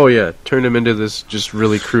 Oh yeah, turned him into this just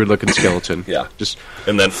really crude looking skeleton. Yeah. Just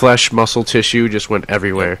And then flesh, muscle, tissue just went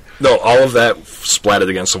everywhere. No, all of that splatted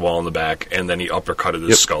against the wall in the back, and then he uppercutted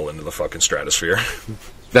his skull into the fucking stratosphere.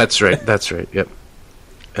 That's right, yep.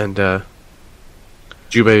 And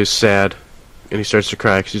Jubei is sad, and he starts to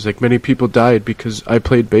cry because he's like, many people died because I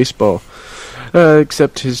played baseball.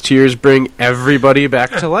 Except his tears bring everybody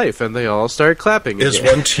back to life, and they all start clapping. His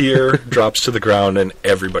again. one tear drops to the ground, and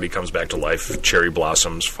everybody comes back to life. Cherry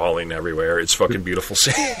blossoms falling everywhere. It's fucking beautiful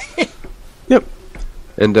scene. Yep.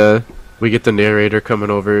 And we get the narrator coming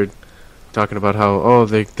over, talking about how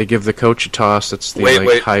they give the coach a toss. That's the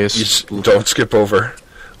wait, highest. Don't skip over.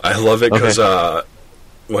 I love it because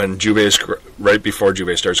when right before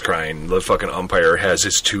Jubei starts crying, the fucking umpire has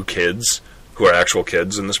his two kids who are actual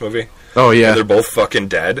kids in this movie. Oh yeah, and they're both fucking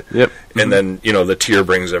dead. Yep. And then the tear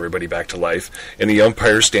brings everybody back to life, and the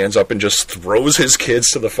umpire stands up and just throws his kids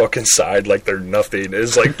to the fucking side like they're nothing.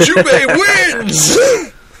 It's like Jubei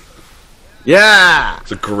wins. Yeah, it's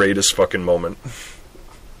the greatest fucking moment.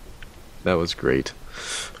 That was great.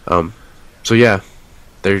 So yeah,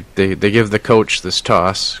 they give the coach this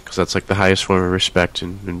toss because that's like the highest form of respect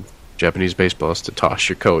in Japanese baseball is to toss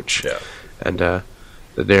your coach. Yeah. And the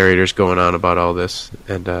narrator's going on about all this,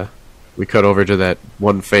 and we cut over to that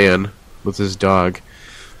one fan with his dog,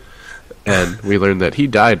 and we learned that he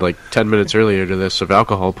died like 10 minutes earlier to this of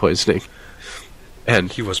alcohol poisoning.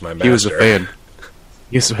 And he was my master. He was a fan.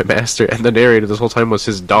 He was my master, and the narrator this whole time was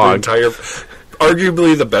his dog.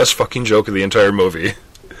 Arguably the best fucking joke of the entire movie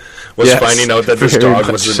was finding out that this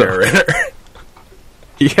dog was the narrator.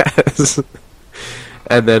 Yes.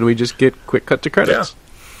 And then we just get quick cut to credits. Yeah.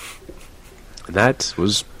 And that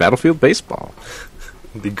was Battlefield Baseball.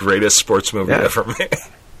 The greatest sports movie ever made.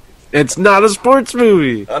 It's not a sports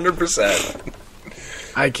movie. 100%.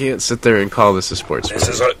 I can't sit there and call this a sports movie.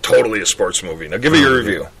 This is totally a sports movie. Now give me your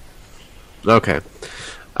review. Okay.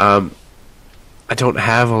 I don't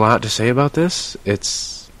have a lot to say about this.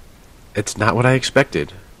 It's not what I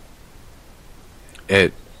expected.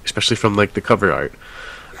 Especially from like the cover art.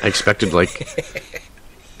 I expected like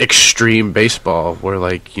extreme baseball where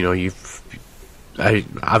like, I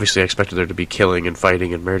obviously expected there to be killing and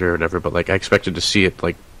fighting and murder and whatever, but like I expected to see it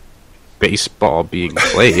like baseball being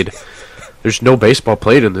played. There's no baseball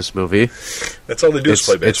played in this movie. That's all they do is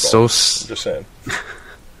play baseball. It's just saying.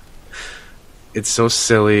 It's so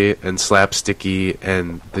silly and slapsticky,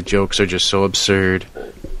 and the jokes are just so absurd.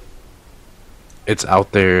 It's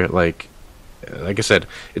out there, like I said,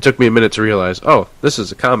 it took me a minute to realize, oh, this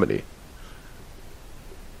is a comedy.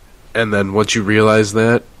 And then once you realize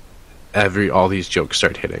that, all these jokes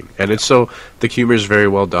start hitting. And the humor is very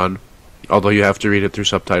well done. Although you have to read it through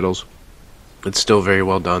subtitles, it's still very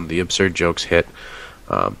well done. The absurd jokes hit.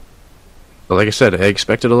 But like I said, I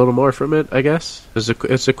expected a little more from it, I guess.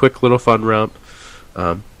 It's a quick little fun romp.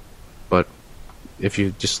 But if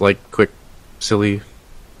you just like quick, silly,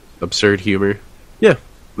 absurd humor, yeah,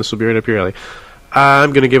 this will be right up your alley.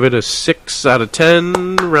 I'm going to give it a 6 out of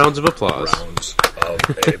 10 rounds of applause. Rounds of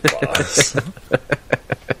A plus.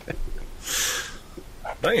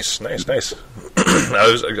 Nice.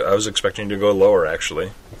 I was expecting to go lower,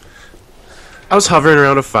 actually. I was hovering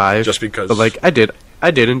around a 5. Just because. But, like, I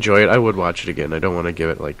did enjoy it. I would watch it again. I don't want to give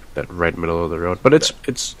it, like, that right middle of the road. But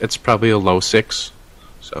it's probably a low 6.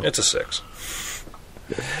 So It's a 6.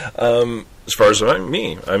 As far as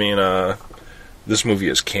me, I mean, this movie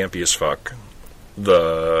is campy as fuck.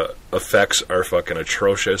 The effects are fucking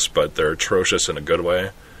atrocious, but they're atrocious in a good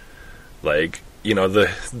way. Like, you know,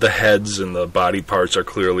 the heads and the body parts are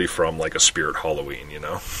clearly from, like, a Spirit Halloween, you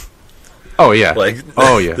know? Oh, yeah. Like,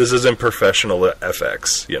 oh, yeah. This isn't professional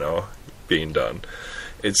FX, you know, being done.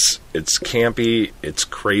 It's campy, it's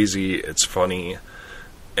crazy, it's funny,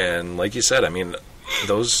 and like you said, I mean,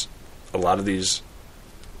 a lot of these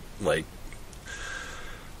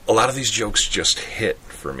jokes just hit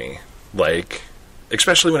for me. Like,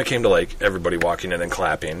 especially when it came to, like, everybody walking in and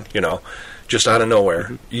clapping, you know, just out of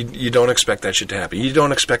nowhere. Mm-hmm. You don't expect that shit to happen. You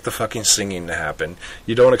don't expect the fucking singing to happen.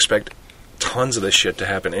 You don't expect tons of this shit to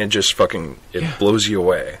happen, and just fucking, it blows you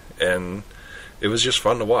away. And it was just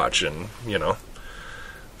fun to watch, and, you know,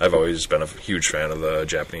 I've always been a huge fan of the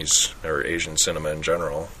Japanese or Asian cinema in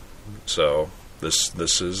general. So this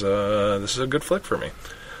is a good flick for me.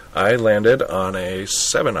 I landed on a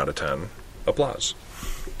 7 out of 10. Applause.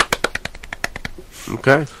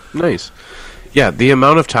 Okay, nice. Yeah, the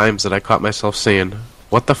amount of times that I caught myself saying,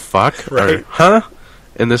 "What the fuck?" Right. Or, "Huh?"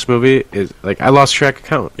 in this movie is, like, I lost track of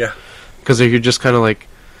count. Yeah. Because you're just kind of like,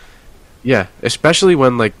 yeah, especially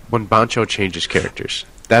when Bancho changes characters.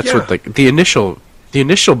 That's what, like, the initial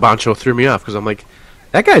Bancho threw me off, because I'm like,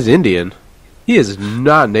 that guy's Indian. He is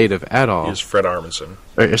not native at all. He's Fred Armisen.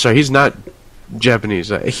 Sorry, he's not Japanese.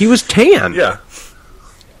 He was tan. Yeah.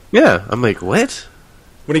 Yeah, I'm like, what?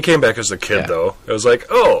 When he came back as a kid, though, it was like,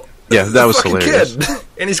 oh, yeah, that was fucking hilarious. Kid.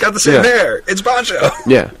 And he's got the same hair. It's Bancho.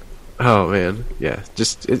 Yeah. Oh man, yeah.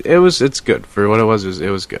 Just it's good for what it was. It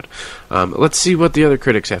was good. Let's see what the other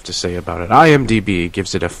critics have to say about it. IMDb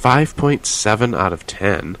gives it a 5.7 out of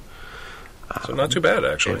 10. So not too bad,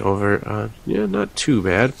 actually. And over, not too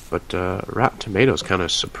bad. But Rotten Tomatoes kind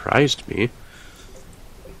of surprised me.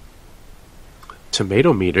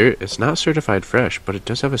 Tomato Meter is not certified fresh, but it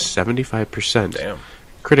does have a 75% Damn.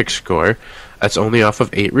 critic score. That's only off of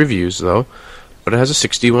 8 reviews, though. But it has a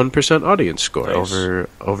 61% audience score, Nice.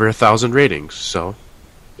 over 1,000 ratings. So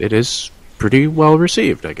it is pretty well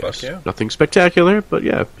received, I guess. Fuck yeah. Nothing spectacular, but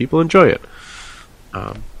yeah, people enjoy it.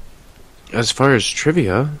 As far as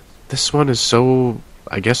trivia, this one is so,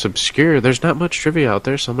 I guess, obscure. There's not much trivia out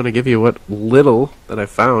there, so I'm going to give you what little that I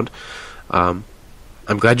found.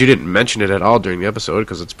 I'm glad you didn't mention it at all during the episode,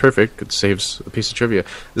 because it's perfect. It saves a piece of trivia.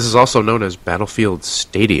 This is also known as Battlefield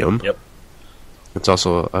Stadium. Yep. It's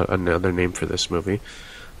also another name for this movie.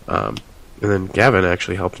 And then Gavin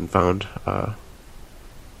actually helped and found a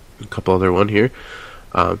couple other one here.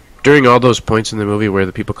 During all those points in the movie where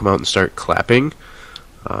the people come out and start clapping,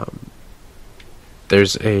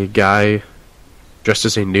 there's a guy dressed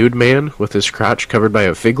as a nude man with his crotch covered by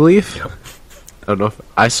a fig leaf. Yep. I don't know if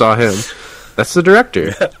I saw him. That's the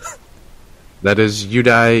director. Yeah. That is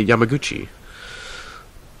Yudai Yamaguchi.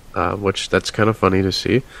 Which, that's kind of funny to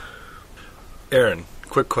see. Aaron,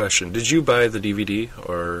 quick question. Did you buy the DVD,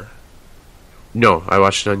 or... No, I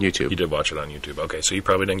watched it on YouTube. You did watch it on YouTube. Okay, so you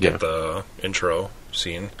probably didn't get the intro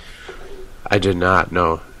scene. I did not,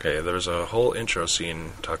 no. Okay, there was a whole intro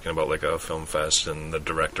scene talking about, like, a film fest, and the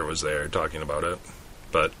director was there talking about it.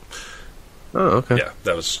 But, Oh, okay. yeah,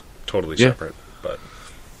 that was totally Yeah. separate. But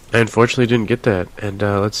I unfortunately didn't get that. And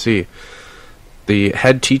let's see. The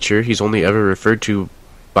head teacher, he's only ever referred to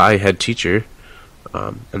by head teacher.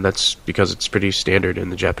 And that's because it's pretty standard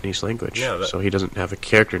in the Japanese language. Yeah, so he doesn't have a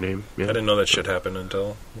character name. Yeah. I didn't know that shit happened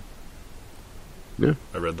until I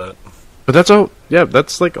read that. But that's all. Yeah,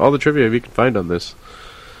 that's like all the trivia we can find on this.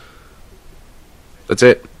 That's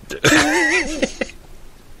it.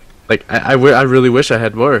 Like, I really wish I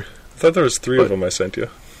had more. I thought there was 3 of them I sent you.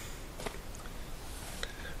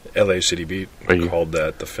 LA City Beat called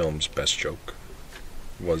that the film's best joke.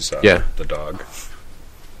 Was the dog.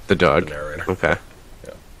 The dog. The narrator. Okay.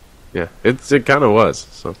 Yeah. Yeah, it kind of was.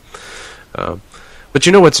 So, but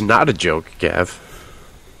you know what's not a joke, Gav?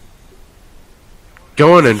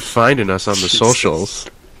 Going and finding us on the socials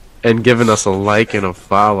and giving us a like and a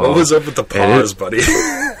follow. What was up with the pause, buddy?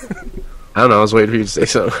 I don't know, I was waiting for you to say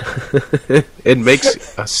something. It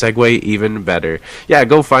makes a segue even better. Yeah,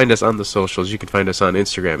 go find us on the socials. You can find us on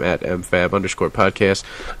Instagram at mfab_podcast,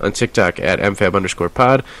 on TikTok at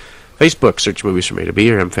mfab_pod, Facebook, search Movies from A to B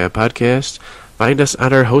or MFAB Podcast. Find us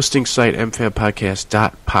on our hosting site,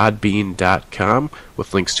 mfanpodcast.podbean.com,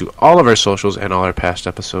 with links to all of our socials and all our past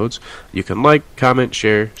episodes. You can like, comment,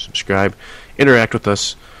 share, subscribe, interact with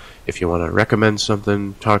us. If you want to recommend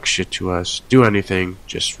something, talk shit to us, do anything,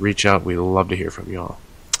 just reach out. We love to hear from you all.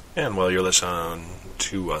 And while you're listening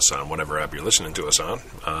to us on whatever app you're listening to us on,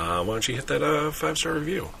 why don't you hit that 5-star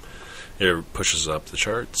review? It pushes up the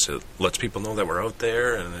charts. It lets people know that we're out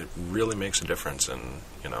there, and it really makes a difference in,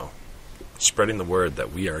 spreading the word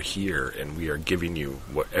that we are here and we are giving you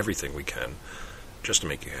everything we can just to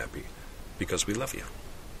make you happy, because we love you.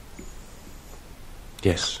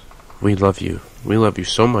 Yes, we love you. We love you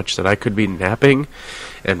so much that I could be napping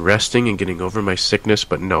and resting and getting over my sickness,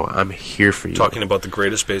 but no, I'm here for you. Talking about the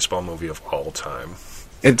greatest baseball movie of all time.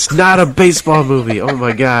 It's not a baseball movie. Oh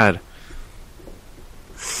my god.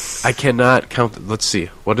 I cannot count. Let's see.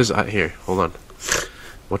 What is here? Hold on.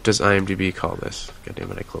 What does IMDb call this? God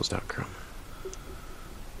damn it, I closed out Chrome.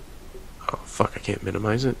 Oh, fuck, I can't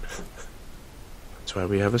minimize it. That's why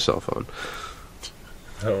we have a cell phone.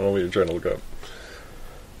 I don't know what you're trying to look up.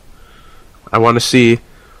 I want to see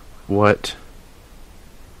what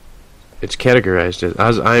it's categorized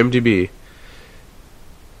as IMDb.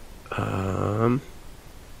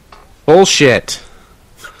 Bullshit.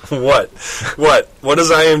 What? What does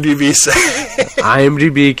IMDb say?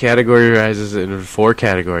 IMDb categorizes it in 4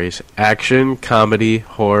 categories: action, comedy,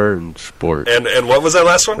 horror, and sport. And what was that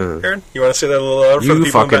last one, Aaron? You want to say that a little louder for the You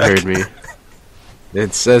people fucking back? heard me.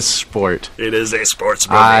 It says sport. It is a sports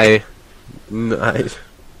movie.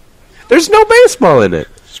 There's no baseball in it.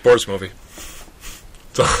 Sports movie.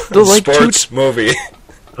 The, like, sports movie.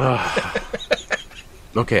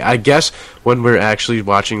 Okay, I guess when we're actually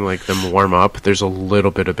watching like them warm up, there's a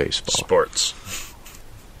little bit of baseball. Sports.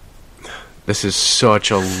 This is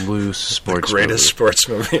such a loose sports The greatest sports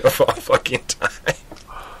movie of all fucking time.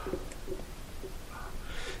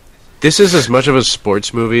 This is as much of a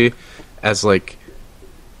sports movie as like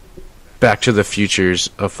Back to the Future's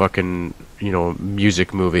a fucking,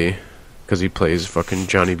 music movie, because he plays fucking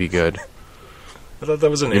Johnny B. Good. I thought that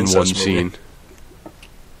was an in one incest movie.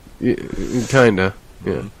 scene. Kinda,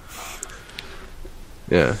 yeah.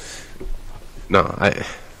 Yeah. No,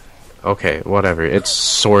 okay, whatever. It's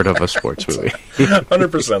sort of a sports movie.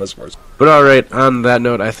 100% a sports. But alright, on that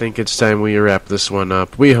note, I think it's time we wrap this one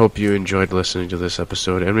up. We hope you enjoyed listening to this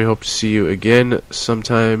episode, and we hope to see you again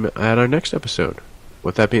sometime at our next episode.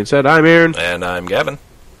 With that being said, I'm Aaron. And I'm Gavin.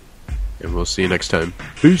 And we'll see you next time.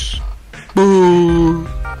 Peace. Boo.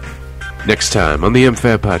 Next time on the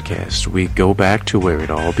MFAB Podcast, we go back to where it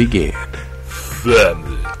all began.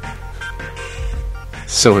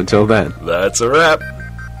 So until then. That's a wrap.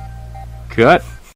 Cut.